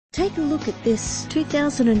Take a look at this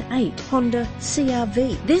 2008 Honda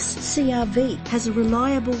CR-V. This CR-V has a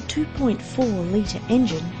reliable 2.4-litre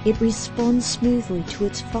engine. It responds smoothly to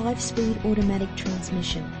its 5-speed automatic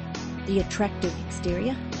transmission. The attractive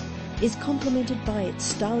exterior is complemented by its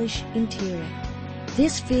stylish interior.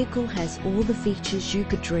 This vehicle has all the features you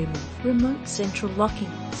could dream of: remote central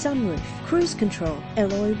locking, sunroof, cruise control,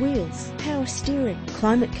 alloy wheels, power steering,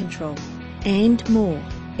 climate control, and more.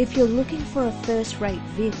 If you're looking for a first-rate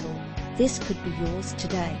vehicle, this could be yours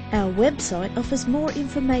today. Our website offers more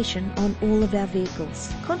information on all of our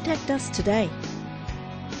vehicles. Contact us today.